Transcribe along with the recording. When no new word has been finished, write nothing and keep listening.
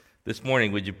This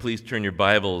morning, would you please turn your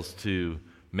Bibles to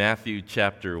Matthew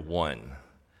chapter 1.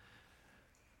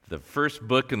 The first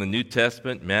book in the New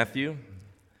Testament, Matthew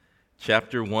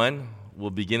chapter 1. We'll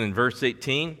begin in verse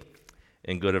 18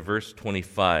 and go to verse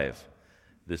 25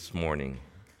 this morning.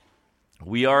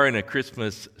 We are in a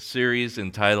Christmas series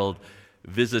entitled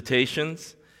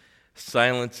Visitations.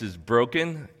 Silence is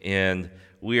Broken, and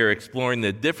we are exploring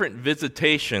the different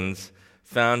visitations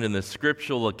found in the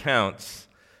scriptural accounts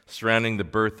surrounding the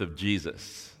birth of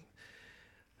Jesus.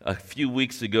 A few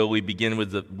weeks ago, we began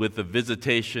with the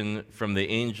visitation from the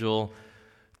angel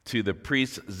to the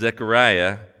priest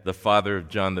Zechariah, the father of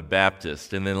John the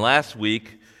Baptist. And then last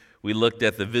week, we looked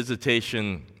at the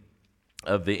visitation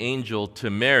of the angel to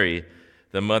Mary,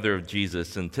 the mother of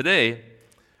Jesus. And today,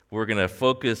 we're going to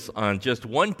focus on just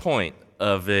one point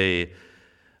of a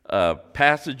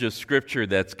passage of Scripture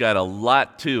that's got a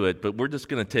lot to it, but we're just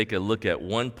going to take a look at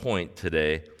one point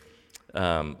today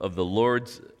of the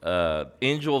Lord's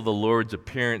angel of the Lord's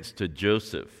appearance to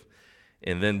Joseph.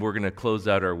 And then we're going to close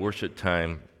out our worship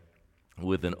time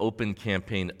with an open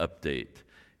campaign update.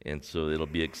 And so it'll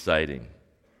be exciting.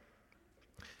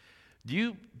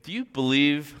 Do you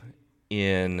believe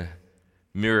in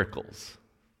miracles?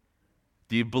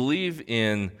 Do you believe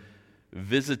in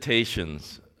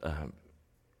visitations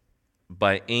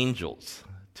by angels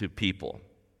to people?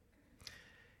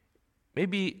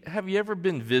 Maybe, have you ever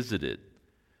been visited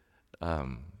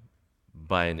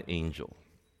by an angel?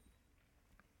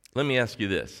 Let me ask you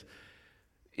this.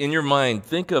 In your mind,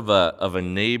 think of a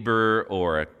neighbor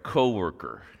or a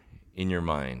coworker in your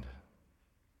mind.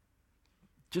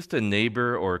 Just a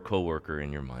neighbor or a coworker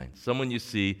in your mind. Someone you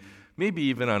see, maybe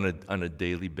even on a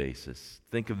daily basis.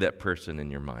 Think of that person in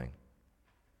your mind.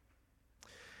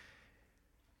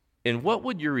 And what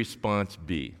would your response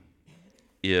be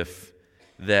if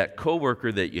that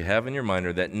coworker that you have in your mind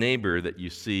or that neighbor that you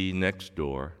see next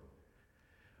door,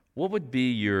 what would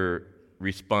be your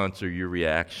response or your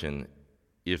reaction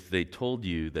if they told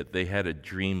you that they had a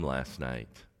dream last night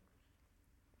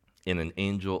and an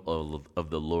angel of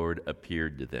the Lord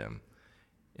appeared to them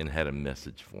and had a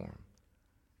message for them?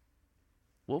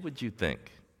 What would you think?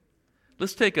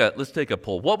 Let's take a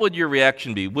poll. What would your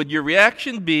reaction be? Would your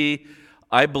reaction be,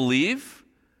 I believe?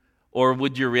 Or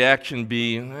would your reaction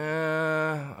be,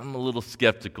 I'm a little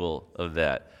skeptical of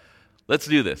that? Let's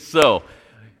do this. So,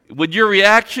 would your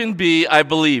reaction be, I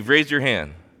believe? Raise your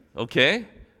hand. Okay?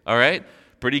 All right?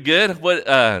 Pretty good. What?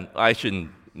 I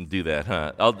shouldn't do that,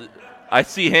 huh? I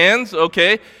see hands.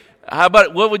 Okay. How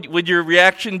about, what would your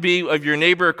reaction be of your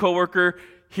neighbor or coworker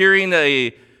seeing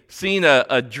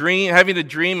a dream, having a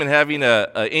dream and having an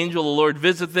angel of the Lord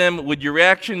visit them? Would your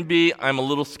reaction be, I'm a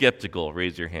little skeptical?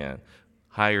 Raise your hand.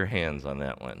 Higher hands on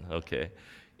that one. Okay.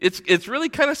 It's really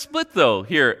kind of split, though,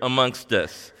 here amongst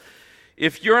us.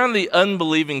 If you're on the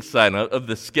unbelieving side, of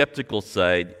the skeptical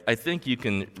side, I think you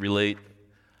can relate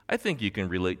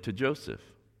to Joseph.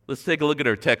 Let's take a look at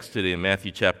our text today in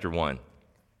Matthew chapter 1.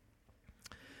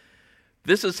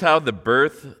 This is how the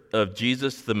birth of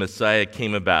Jesus the Messiah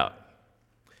came about.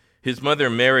 His mother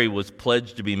Mary was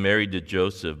pledged to be married to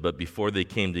Joseph, but before they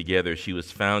came together, she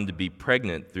was found to be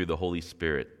pregnant through the Holy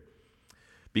Spirit.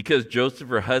 Because Joseph,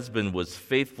 her husband, was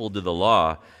faithful to the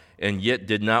law and yet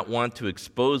did not want to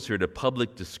expose her to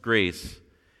public disgrace,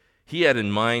 he had in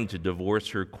mind to divorce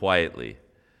her quietly.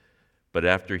 But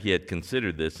after he had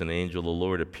considered this, an angel of the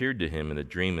Lord appeared to him in a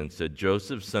dream and said,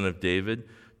 Joseph, son of David,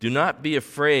 do not be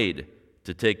afraid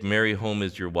to take Mary home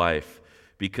as your wife,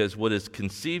 because what is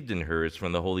conceived in her is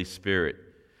from the Holy Spirit.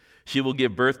 She will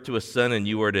give birth to a son, and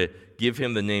you are to give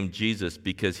him the name Jesus,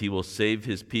 because he will save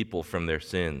his people from their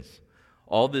sins.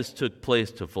 All this took place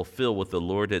to fulfill what the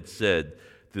Lord had said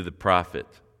through the prophet.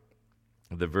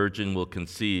 The virgin will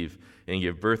conceive and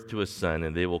give birth to a son,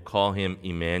 and they will call him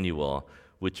Emmanuel,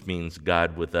 which means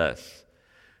God with us.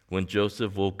 When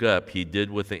Joseph woke up, he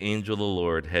did what the angel of the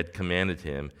Lord had commanded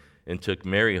him and took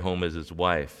Mary home as his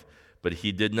wife. But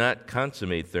he did not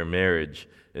consummate their marriage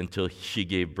until she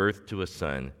gave birth to a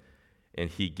son, and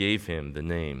he gave him the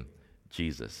name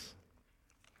Jesus.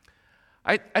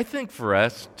 I think for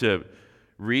us to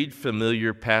read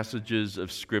familiar passages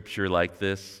of Scripture like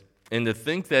this, and to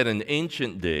think that in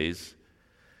ancient days,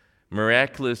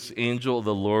 miraculous angel of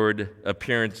the Lord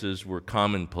appearances were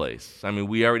commonplace. I mean,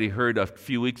 we already heard a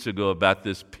few weeks ago about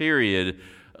this period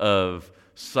of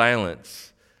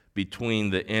silence between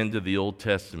the end of the Old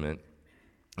Testament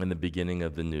and the beginning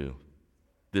of the New.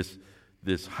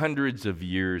 This hundreds of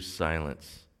years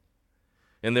silence.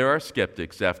 And there are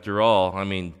skeptics, after all. I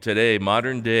mean, today,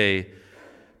 modern day,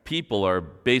 people are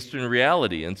based in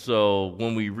reality. And so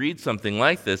when we read something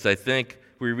like this, I think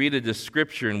we read it as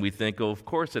Scripture and we think, oh, of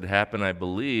course it happened, I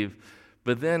believe.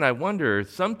 But then I wonder,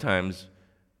 sometimes,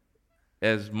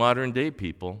 as modern-day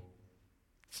people,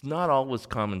 it's not always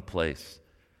commonplace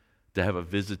to have a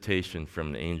visitation from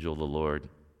an angel of the Lord.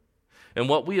 And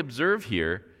what we observe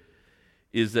here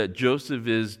is that Joseph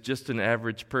is just an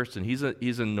average person. He's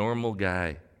a normal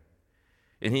guy.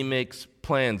 And he makes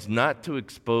plans not to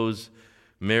expose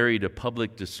Mary to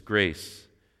public disgrace,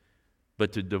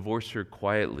 but to divorce her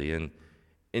quietly. And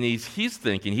he's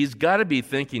thinking, he's got to be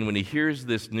thinking when he hears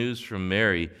this news from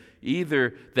Mary,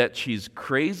 either that she's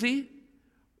crazy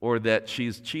or that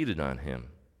she's cheated on him,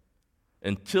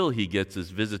 until he gets his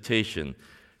visitation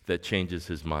that changes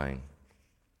his mind.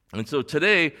 And so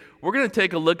today, we're going to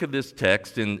take a look at this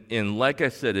text, and like I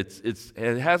said, it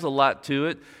has a lot to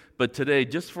it, but today,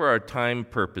 just for our time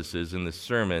purposes in this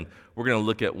sermon, we're going to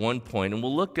look at one point, and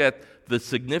we'll look at the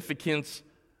significance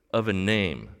of a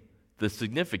name. The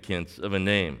significance of a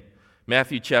name.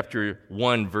 Matthew chapter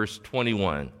 1, verse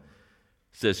 21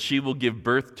 says, "She will give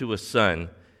birth to a son,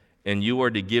 and you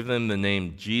are to give him the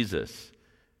name Jesus,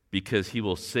 because he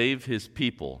will save his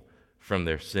people from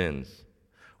their sins."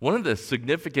 One of the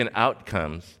significant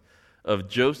outcomes of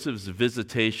Joseph's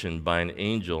visitation by an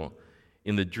angel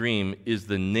in the dream is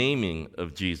the naming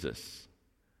of Jesus.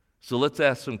 So let's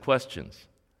ask some questions.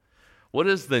 What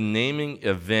does the naming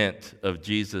event of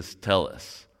Jesus tell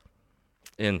us?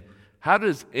 And how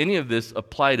does any of this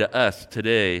apply to us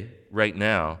today, right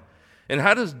now? And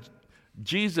how does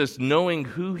Jesus knowing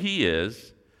who he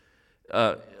is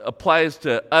applies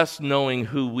to us knowing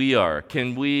who we are?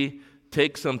 Can we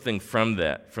take something from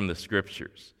that, from the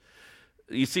Scriptures?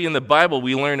 You see, in the Bible,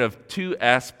 we learn of two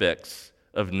aspects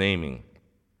of naming.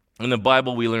 In the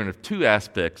Bible, we learn of two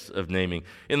aspects of naming.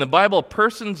 In the Bible, a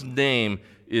person's name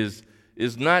is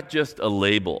not just a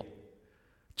label.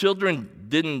 Children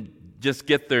didn't just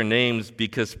get their names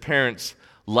because parents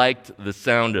liked the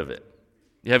sound of it.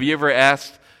 Have you ever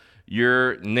asked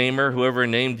your namer, whoever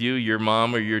named you, your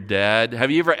mom or your dad, have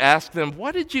you ever asked them,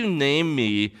 "Why did you name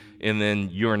me?" and then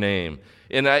your name?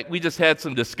 And we just had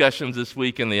some discussions this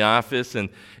week in the office, and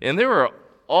there were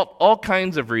all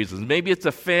kinds of reasons. Maybe it's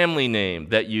a family name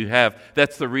that you have.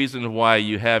 That's the reason why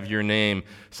you have your name.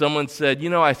 Someone said,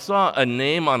 I saw a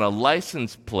name on a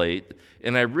license plate,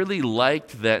 and I really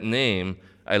liked that name.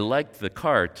 I liked the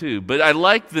car too, but I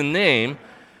liked the name,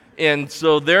 and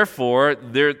so therefore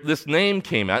this name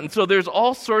came out. And so there's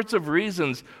all sorts of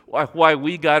reasons why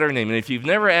we got our name. And if you've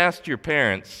never asked your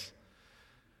parents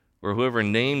or whoever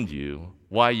named you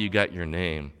why you got your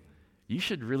name, you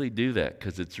should really do that,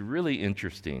 because it's really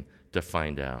interesting to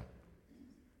find out.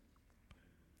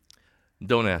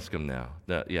 Don't ask them now.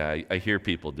 No, I hear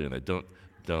people doing that. Don't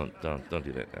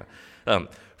do that now.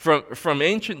 From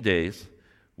ancient days,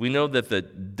 we know that the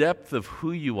depth of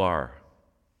who you are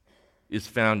is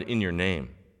found in your name.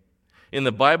 In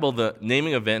the Bible, the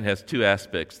naming event has two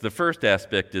aspects. The first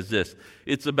aspect is this: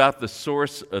 it's about the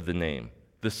source of the name.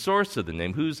 The source of the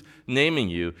name, who's naming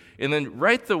you, and then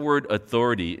write the word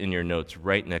authority in your notes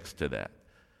right next to that.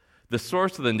 The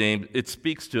source of the name, it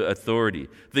speaks to authority.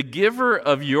 The giver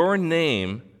of your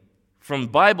name from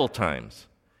Bible times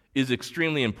is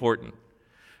extremely important,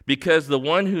 because the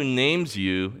one who names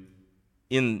you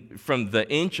from the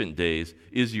ancient days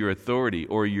is your authority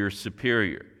or your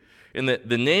superior. And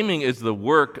the naming is the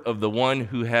work of the one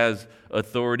who has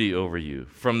authority over you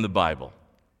from the Bible.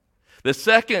 The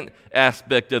second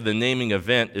aspect of the naming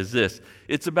event is this: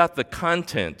 it's about the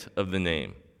content of the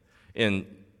name. And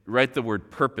write the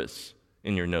word purpose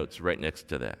in your notes right next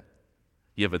to that.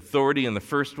 You have authority in the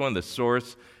first one, the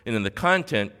source, and in the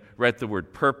content, write the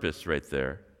word purpose right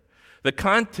there. The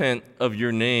content of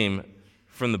your name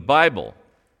from the Bible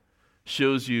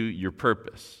shows you your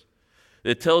purpose.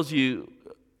 It tells you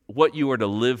what you are to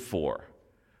live for,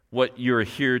 what you're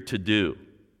here to do.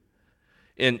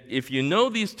 And if you know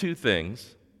these two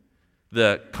things,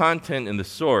 the content and the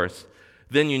source,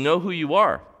 then you know who you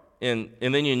are. And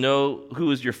then you know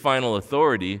who is your final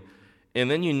authority,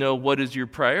 and then you know what is your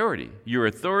priority. Your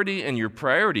authority and your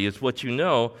priority is what you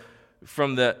know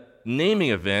from the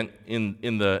naming event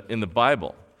in the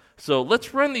Bible. So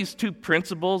let's run these two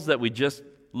principles that we just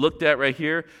looked at right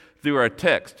here through our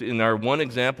text in our one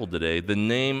example today, the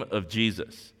name of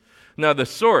Jesus. Now the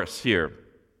source here,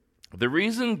 the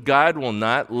reason God will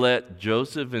not let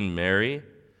Joseph and Mary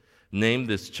name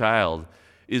this child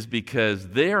is because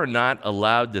they are not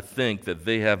allowed to think that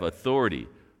they have authority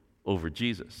over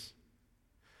Jesus.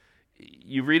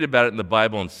 You read about it in the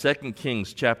Bible in 2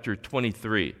 Kings chapter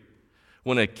 23.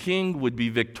 When a king would be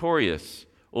victorious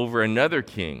over another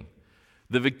king,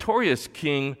 the victorious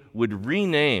king would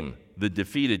rename the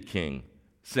defeated king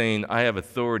saying, I have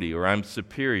authority or I'm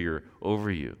superior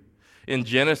over you. In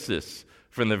Genesis,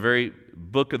 from the very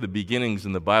book of the beginnings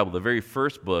in the Bible, the very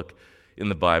first book in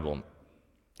the Bible,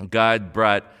 God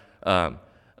brought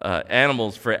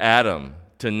animals for Adam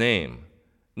to name.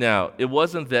 Now, it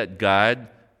wasn't that God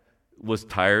was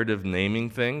tired of naming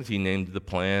things. He named the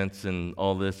plants and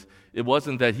all this. It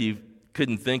wasn't that he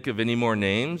couldn't think of any more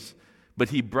names, but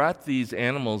he brought these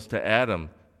animals to Adam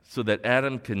so that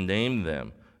Adam can name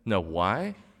them. Now,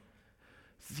 why?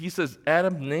 He says,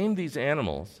 Adam, name these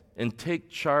animals and take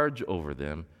charge over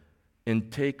them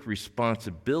and take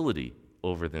responsibility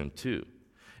over them too.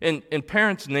 And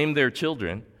parents name their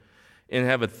children and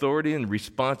have authority and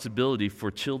responsibility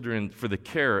for children, for the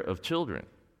care of children.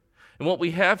 And what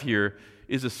we have here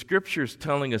is the scriptures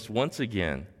telling us once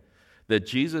again that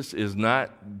Jesus is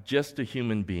not just a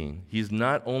human being. He's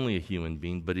not only a human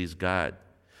being, but he's God.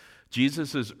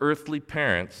 Jesus' earthly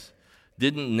parents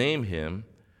didn't name him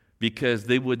because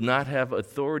they would not have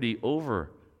authority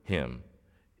over him.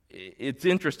 It's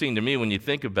interesting to me when you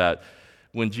think about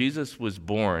when Jesus was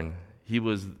born, he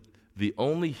was the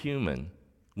only human,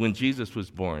 when Jesus was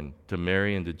born to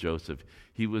Mary and to Joseph,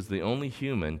 he was the only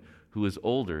human who was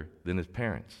older than his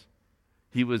parents.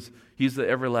 He's the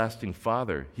everlasting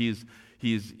Father. He's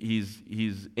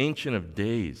Ancient of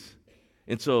Days.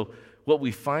 And so what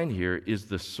we find here is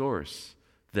the source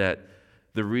that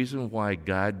the reason why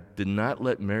God did not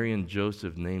let Mary and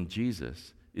Joseph name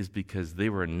Jesus is because they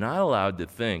were not allowed to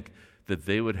think that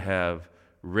they would have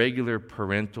regular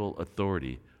parental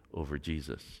authority over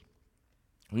Jesus.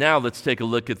 Now let's take a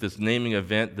look at this naming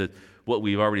event, that what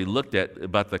we've already looked at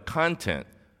about the content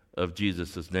of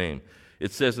Jesus' name.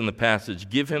 It says in the passage,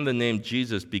 give him the name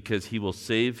Jesus because he will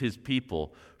save his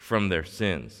people from their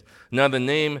sins. Now the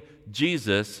name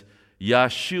Jesus,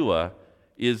 Yahshua,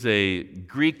 is a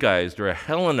Greekized or a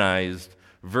Hellenized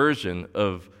version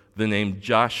of the name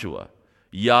Joshua.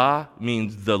 Yah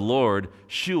means the Lord,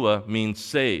 Shua means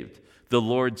saved. The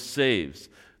Lord saves.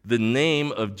 The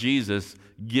name of Jesus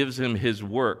gives him his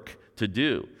work to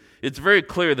do. It's very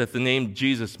clear that the name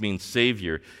Jesus means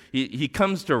Savior. He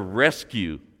comes to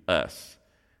rescue us.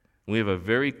 We have a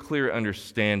very clear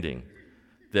understanding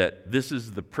that this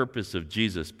is the purpose of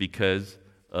Jesus because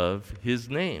of his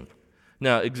name.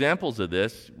 Now, examples of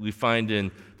this we find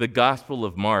in the Gospel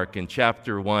of Mark in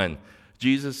chapter 1.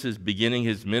 Jesus is beginning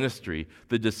his ministry.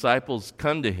 The disciples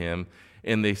come to him,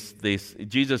 and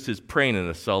Jesus is praying in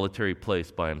a solitary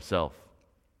place by himself.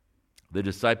 The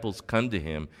disciples come to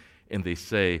him, and they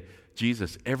say,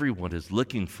 Jesus, everyone is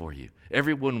looking for you.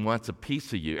 Everyone wants a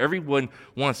piece of you. Everyone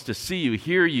wants to see you,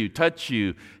 hear you, touch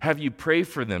you, have you pray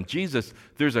for them. Jesus,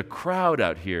 there's a crowd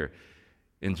out here.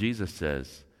 And Jesus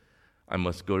says, I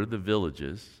must go to the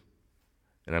villages,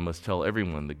 and I must tell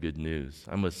everyone the good news.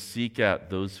 I must seek out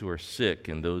those who are sick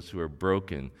and those who are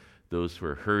broken, those who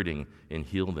are hurting, and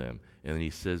heal them. And he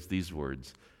says these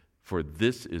words, for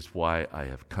this is why I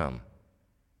have come.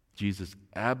 Jesus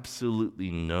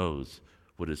absolutely knows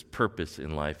what his purpose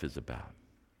in life is about.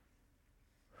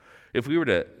 If we were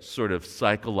to sort of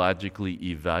psychologically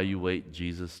evaluate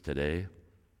Jesus today,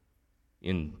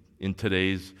 in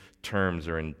today's terms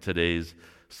or in today's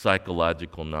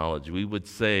psychological knowledge, we would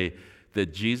say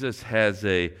that Jesus has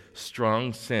a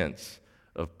strong sense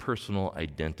of personal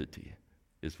identity,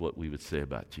 is what we would say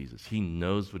about Jesus. He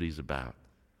knows what he's about.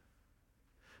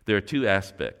 There are two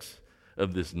aspects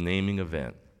of this naming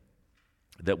event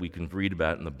that we can read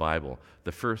about in the Bible.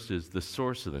 The first is the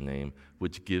source of the name,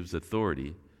 which gives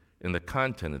authority, and the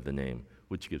content of the name,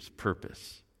 which gives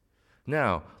purpose.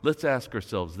 Now, let's ask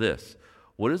ourselves this.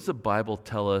 What does the Bible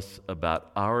tell us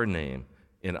about our name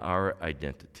and our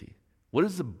identity? What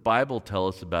does the Bible tell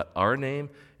us about our name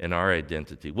and our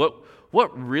identity? What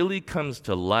really comes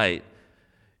to light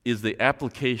is the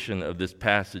application of this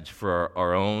passage for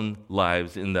our own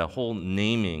lives in the whole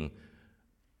naming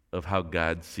of how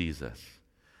God sees us.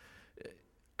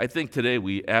 I think today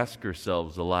we ask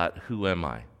ourselves a lot, who am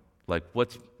I? Like,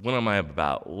 what am I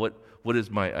about? What is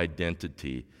my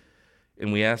identity?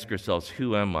 And we ask ourselves,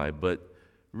 who am I? But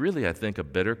really, I think a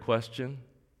better question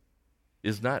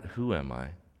is not who am I?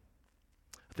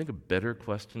 I think a better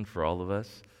question for all of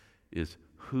us is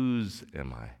whose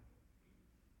am I?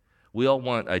 We all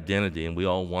want identity, and we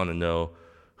all want to know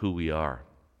who we are.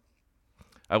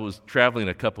 I was traveling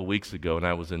a couple weeks ago, and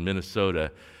I was in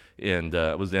Minnesota, and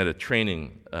I was at a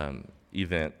training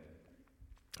event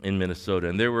in Minnesota,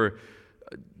 and there were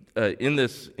in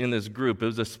this group, it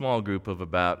was a small group of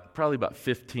probably about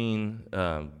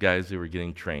 15 guys who were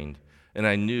getting trained, and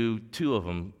I knew two of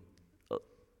them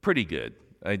pretty good.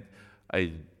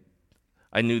 I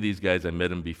I knew these guys. I met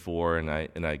them before, and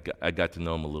I got to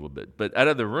know them a little bit. But out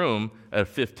of the room, out of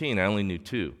 15, I only knew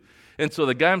 2. And so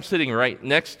the guy I'm sitting right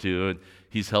next to,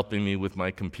 he's helping me with my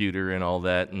computer and all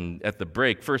that. And at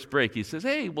the first break, he says,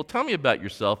 "Hey, well, tell me about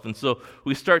yourself." And so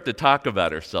we start to talk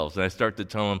about ourselves, and I start to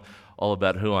tell him all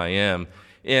about who I am.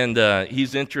 And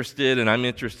he's interested, and I'm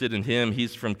interested in him.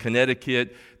 He's from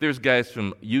Connecticut. There's guys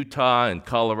from Utah and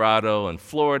Colorado and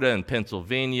Florida and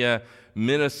Pennsylvania,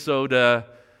 Minnesota,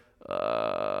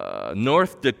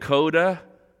 North Dakota,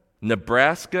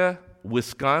 Nebraska,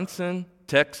 Wisconsin,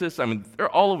 Texas. I mean, they're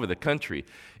all over the country.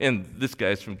 And this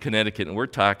guy's from Connecticut, and we're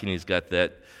talking. He's got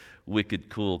that wicked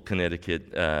cool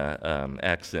Connecticut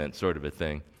accent, sort of a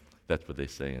thing. That's what they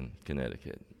say in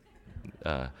Connecticut.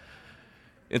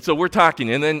 And so we're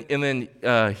talking, and then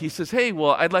he says, "Hey,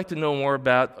 well, I'd like to know more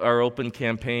about our open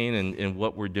campaign and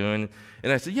what we're doing."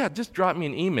 And I said, "Yeah, just drop me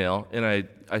an email." And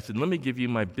I said, "Let me give you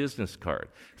my business card."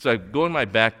 So I go in my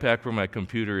backpack where my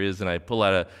computer is, and I pull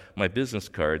out my business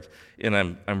cards, and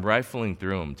I'm rifling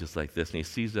through them just like this. And he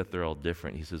sees that they're all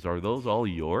different. He says, "Are those all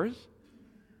yours?"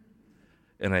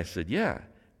 And I said, "Yeah."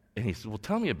 And he said, "Well,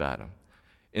 tell me about them."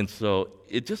 And so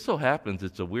it just so happens,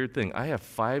 it's a weird thing. I have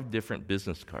 5 different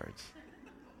business cards.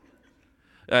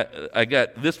 I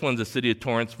got this one's the City of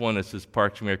Torrance one. It says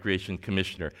Parks and Recreation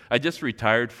Commissioner. I just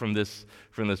retired from this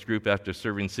group after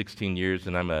serving 16 years,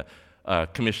 and I'm a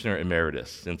Commissioner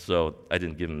Emeritus, and so I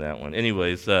didn't give him that one.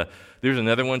 Anyways, there's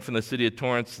another one from the City of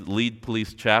Torrance, Lead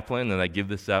Police Chaplain, and I give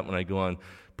this out when I go on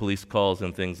police calls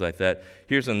and things like that.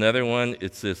 Here's another one.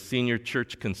 It says Senior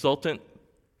Church Consultant.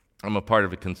 I'm a part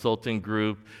of a consulting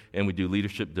group, and we do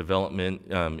leadership development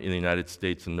in the United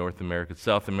States and North America,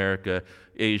 South America,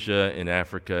 Asia, and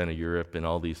Africa, and Europe, and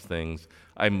all these things.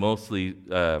 I mostly,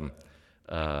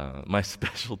 my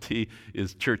specialty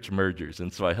is church mergers,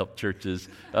 and so I help churches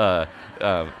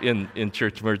in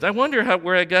church mergers. I wonder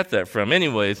where I got that from.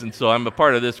 Anyways, and so I'm a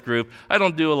part of this group. I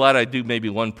don't do a lot. I do maybe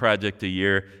 1 project a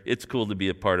year. It's cool to be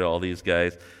a part of all these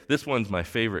guys. This one's my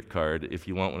favorite card. If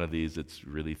you want one of these, it's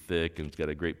really thick, and it's got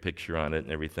a great picture on it and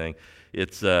everything.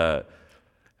 It's, I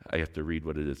have to read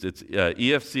what it is. It's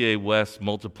EFCA West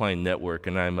Multiplying Network,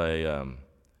 and I'm a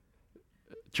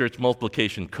church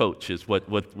multiplication coach is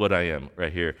what I am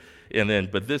right here. And then,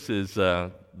 but this is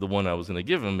the one I was going to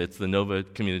give him. It's the Nova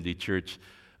Community Church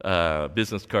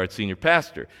business card senior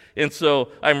pastor. And so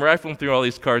I'm rifling through all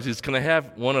these cards. He's going to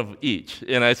have one of each.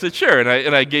 And I said, sure.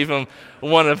 And I gave him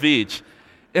one of each.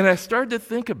 And I started to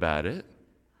think about it.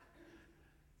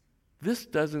 This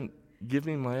doesn't give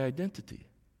me my identity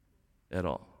at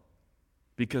all.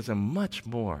 Because I'm much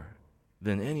more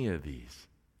than any of these.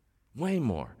 Way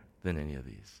more than any of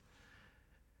these.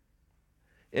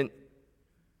 And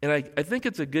I think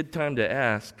it's a good time to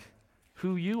ask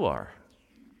who you are.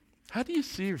 How do you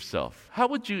see yourself? How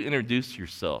would you introduce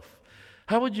yourself?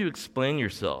 How would you explain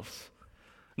yourselves?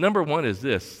 Number 1 is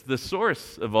this. The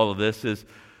source of all of this is,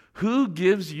 who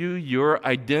gives you your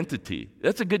identity?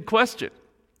 That's a good question.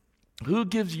 Who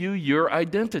gives you your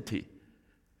identity?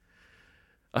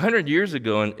 100 years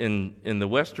ago in the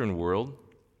Western world,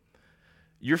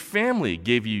 your family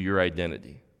gave you your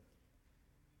identity.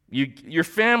 Your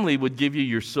family would give you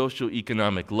your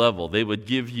socioeconomic level. They would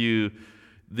give you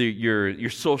your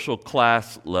social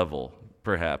class level,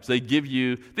 perhaps. They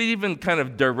even kind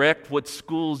of direct what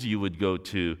schools you would go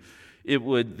to. They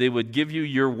would give you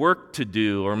your work to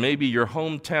do, or maybe your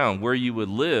hometown, where you would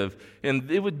live, and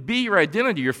it would be your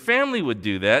identity. Your family would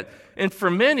do that. And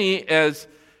for many, as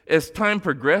time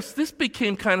progressed, this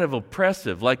became kind of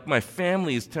oppressive, like my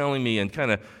family is telling me and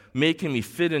kind of making me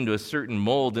fit into a certain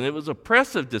mold, and it was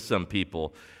oppressive to some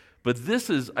people. But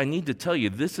I need to tell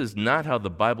you, this is not how the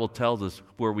Bible tells us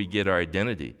where we get our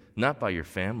identity, not by your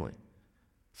family.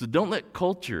 So don't let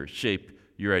culture shape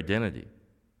your identity.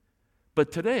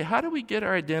 But today, how do we get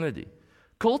our identity?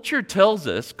 Culture,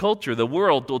 the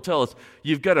world will tell us,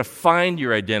 you've got to find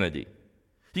your identity.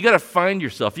 You got to find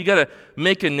yourself. You got to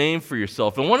make a name for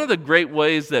yourself. And one of the great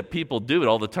ways that people do it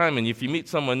all the time, and if you meet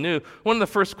someone new, one of the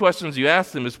first questions you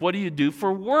ask them is, what do you do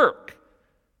for work?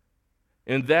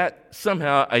 And that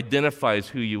somehow identifies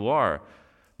who you are.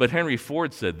 But Henry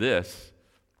Ford said this.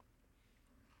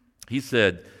 He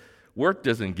said, work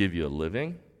doesn't give you a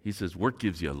living. He says, work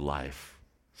gives you a life.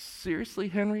 Seriously,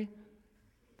 Henry?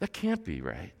 That can't be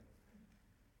right.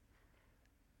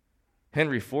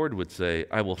 Henry Ford would say,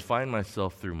 I will find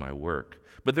myself through my work.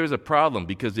 But there's a problem,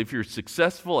 because if you're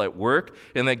successful at work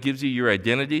and that gives you your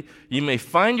identity, you may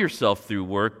find yourself through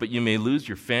work, but you may lose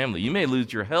your family. You may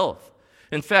lose your health.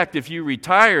 In fact, if you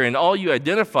retire and all you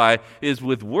identify is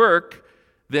with work,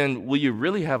 then will you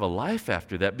really have a life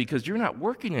after that? Because you're not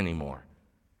working anymore.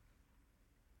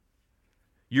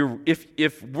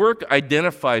 If work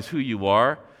identifies who you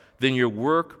are, then your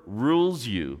work rules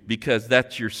you because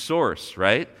that's your source,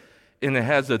 right? And it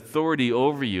has authority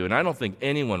over you. And I don't think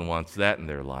anyone wants that in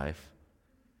their life.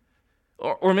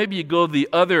 Or maybe you go the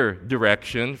other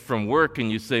direction from work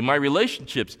and you say, my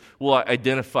relationships will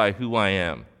identify who I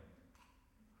am.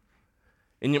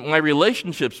 And my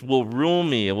relationships will rule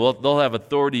me. They'll have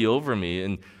authority over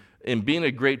me. And being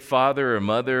a great father or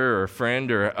mother or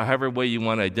friend or however way you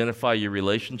want to identify your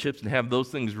relationships and have those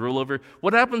things rule over.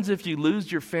 What happens if you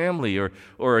lose your family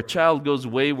or a child goes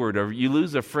wayward or you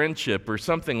lose a friendship or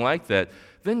something like that?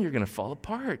 Then you're going to fall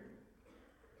apart.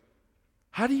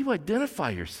 How do you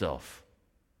identify yourself?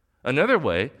 Another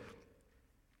way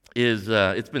is,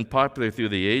 it's been popular through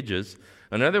the ages,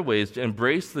 another way is to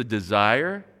embrace the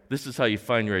desire. This is how you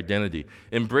find your identity.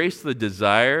 Embrace the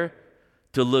desire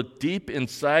to look deep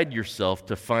inside yourself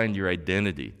to find your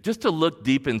identity. Just to look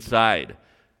deep inside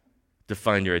to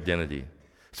find your identity.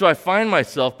 So I find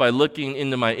myself by looking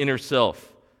into my inner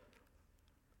self.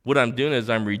 What I'm doing is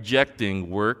I'm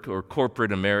rejecting work or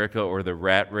corporate America or the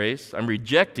rat race. I'm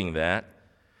rejecting that.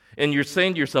 And you're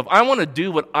saying to yourself, I want to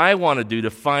do what I want to do to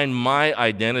find my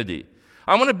identity.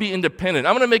 I want to be independent.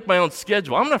 I'm going to make my own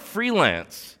schedule. I'm going to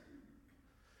freelance.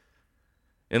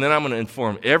 And then I'm going to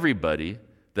inform everybody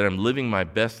that I'm living my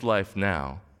best life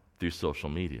now through social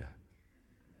media.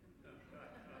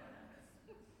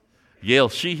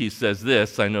 Yael Sheehy says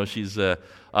this. I know she's an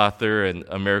author, an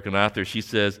American author. She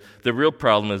says, the real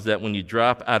problem is that when you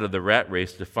drop out of the rat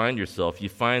race to find yourself, you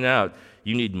find out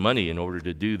you need money in order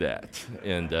to do that.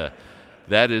 And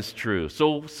that is true.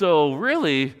 So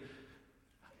really,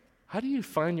 how do you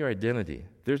find your identity?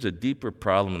 There's a deeper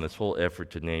problem in this whole effort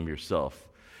to name yourself.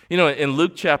 You know, in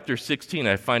Luke chapter 16,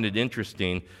 I find it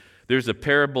interesting. There's a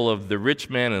parable of the rich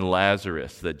man and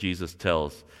Lazarus that Jesus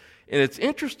tells. And it's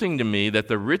interesting to me that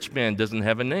the rich man doesn't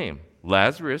have a name.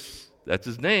 Lazarus, that's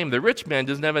his name. The rich man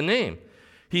doesn't have a name.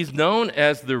 He's known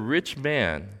as the rich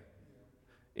man.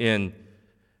 And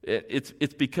it's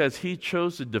because he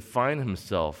chose to define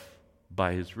himself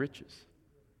by his riches.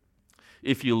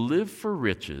 If you live for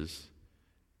riches,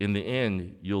 in the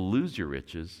end, you'll lose your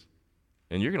riches,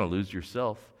 and you're going to lose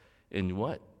yourself. And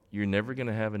what? You're never going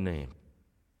to have a name.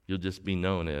 You'll just be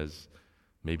known as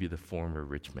maybe the former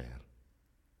rich man.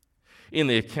 In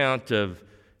the account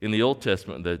in the Old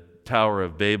Testament, the Tower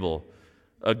of Babel,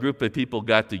 a group of people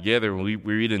got together, and we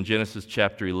read in Genesis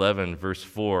chapter 11, verse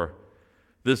 4.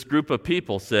 This group of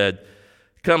people said,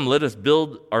 come, let us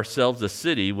build ourselves a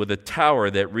city with a tower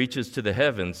that reaches to the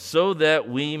heavens so that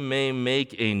we may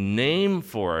make a name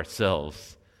for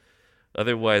ourselves.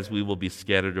 Otherwise, we will be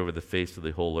scattered over the face of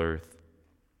the whole earth.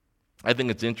 I think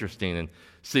it's interesting, and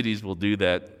cities will do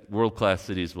that. World-class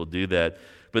cities will do that.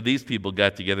 But these people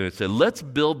got together and said, let's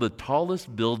build the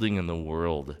tallest building in the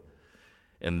world,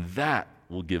 and that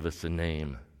will give us a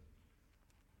name.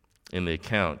 In the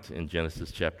account in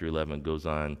Genesis chapter 11 goes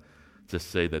on to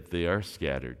say that they are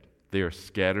scattered. They are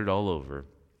scattered all over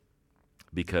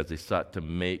because they sought to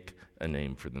make a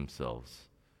name for themselves.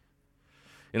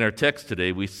 In our text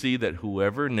today, we see that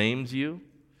whoever names you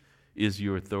is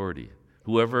your authority.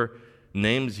 Whoever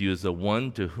names you is the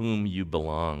one to whom you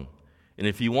belong. And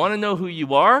if you want to know who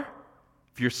you are,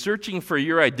 if you're searching for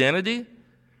your identity,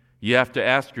 you have to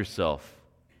ask yourself,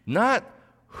 not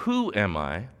who am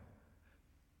I?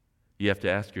 You have to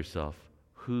ask yourself,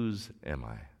 whose am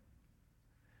I?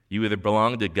 You either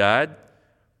belong to God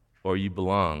or you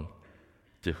belong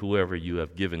to whoever you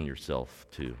have given yourself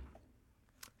to.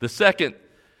 The second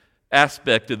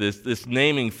aspect of this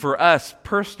naming for us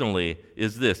personally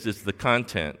is this. It's the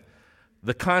content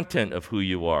of who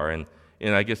you are. And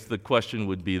I guess the question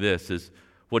would be this, is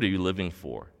what are you living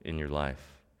for in your life?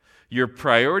 Your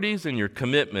priorities and your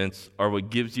commitments are what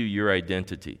gives you your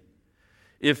identity.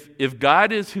 If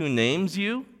God is who names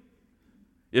you,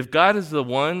 if God is the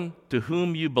one to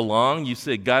whom you belong, you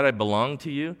say, God, I belong to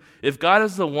you. If God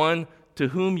is the one to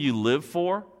whom you live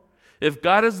for, if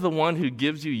God is the one who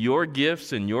gives you your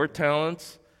gifts and your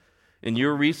talents and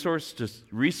your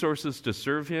resources to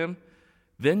serve Him,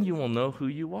 then you will know who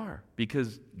you are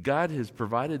because God has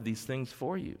provided these things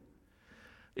for you.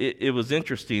 It was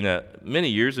interesting. Many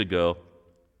years ago,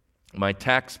 my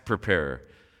tax preparer,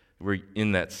 we're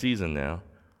in that season now,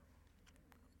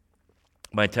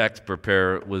 my tax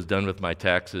preparer was done with my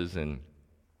taxes and,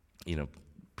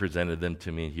 presented them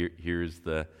to me. Here's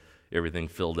everything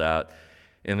filled out.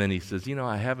 And then he says,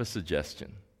 I have a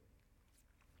suggestion.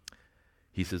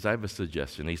 He says, I have a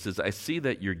suggestion. He says, I see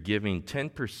that you're giving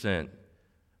 10%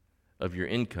 of your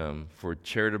income for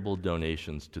charitable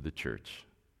donations to the church.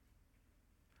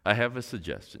 I have a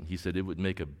suggestion. He said, it would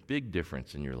make a big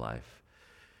difference in your life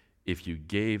if you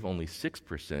gave only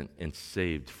 6% and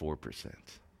saved 4%.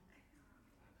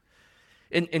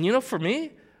 And for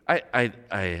me,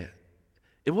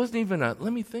 it wasn't even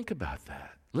let me think about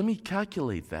that. Let me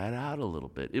calculate that out a little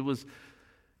bit. It was,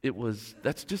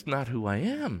 that's just not who I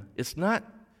am. It's not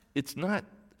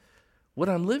what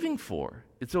I'm living for.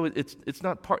 It's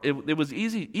not part, it was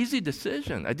easy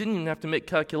decision. I didn't even have to make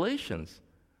calculations.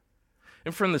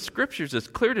 And from the scriptures, it's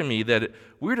clear to me that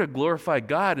we're to glorify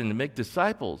God and to make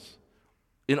disciples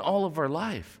in all of our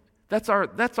life. That's our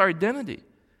identity.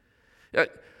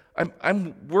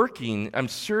 I'm working, I'm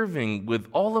serving with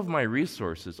all of my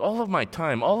resources, all of my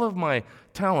time, all of my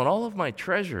talent, all of my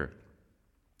treasure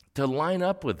to line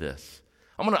up with this.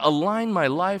 I'm going to align my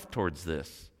life towards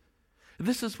this.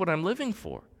 This is what I'm living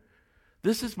for.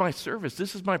 This is my service.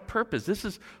 This is my purpose. This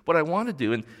is what I want to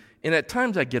do. And at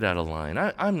times I get out of line.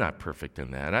 I'm not perfect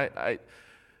in that.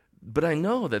 But I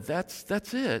know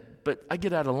that's it. But I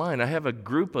get out of line. I have a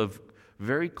group of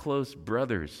very close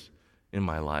brothers in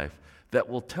my life that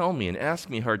will tell me and ask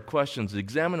me hard questions,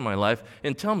 examine my life,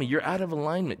 and tell me, you're out of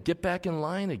alignment. Get back in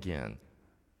line again.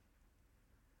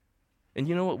 And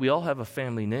you know what? We all have a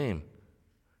family name.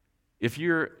 If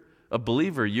you're a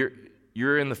believer,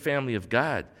 you're in the family of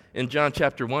God. In John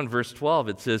chapter 1, verse 12,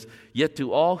 it says, "Yet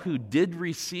to all who did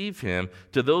receive him,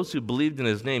 to those who believed in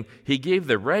his name, he gave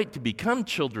the right to become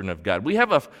children of God." We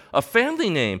have a family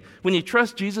name. When you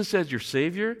trust Jesus as your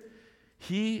Savior,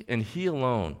 he and he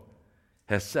alone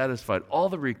has satisfied all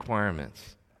the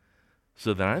requirements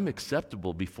so that I'm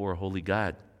acceptable before a holy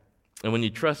God. And when you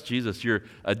trust Jesus, you're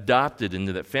adopted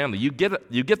into that family. You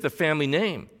get the family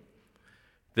name.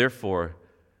 Therefore,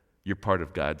 you're part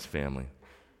of God's family.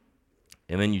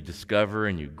 And then you discover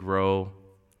and you grow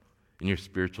in your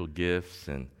spiritual gifts,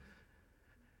 and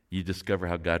you discover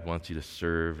how God wants you to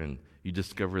serve, and you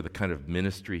discover the kind of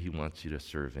ministry he wants you to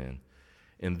serve in.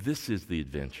 And this is the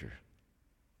adventure.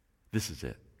 This is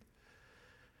it.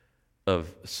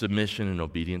 Of submission and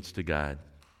obedience to God,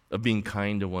 of being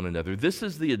kind to one another. This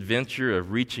is the adventure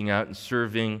of reaching out and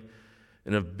serving,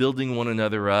 and of building one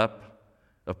another up,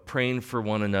 of praying for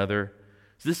one another.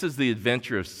 This is the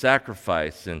adventure of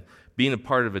sacrifice and being a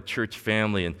part of a church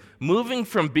family, and moving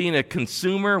from being a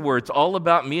consumer where it's all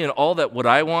about me and all that what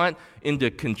I want into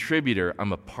a contributor.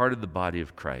 I'm a part of the body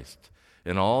of Christ,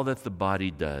 and all that the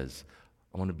body does,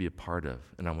 I want to be a part of,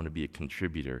 and I want to be a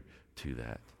contributor to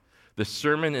that. The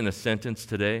sermon in a sentence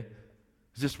today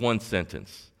is just one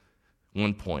sentence,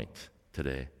 one point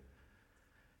today.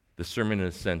 The sermon in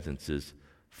a sentence is,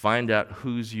 find out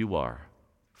whose you are.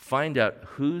 Find out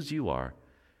whose you are,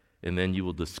 and then you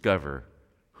will discover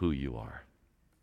who you are.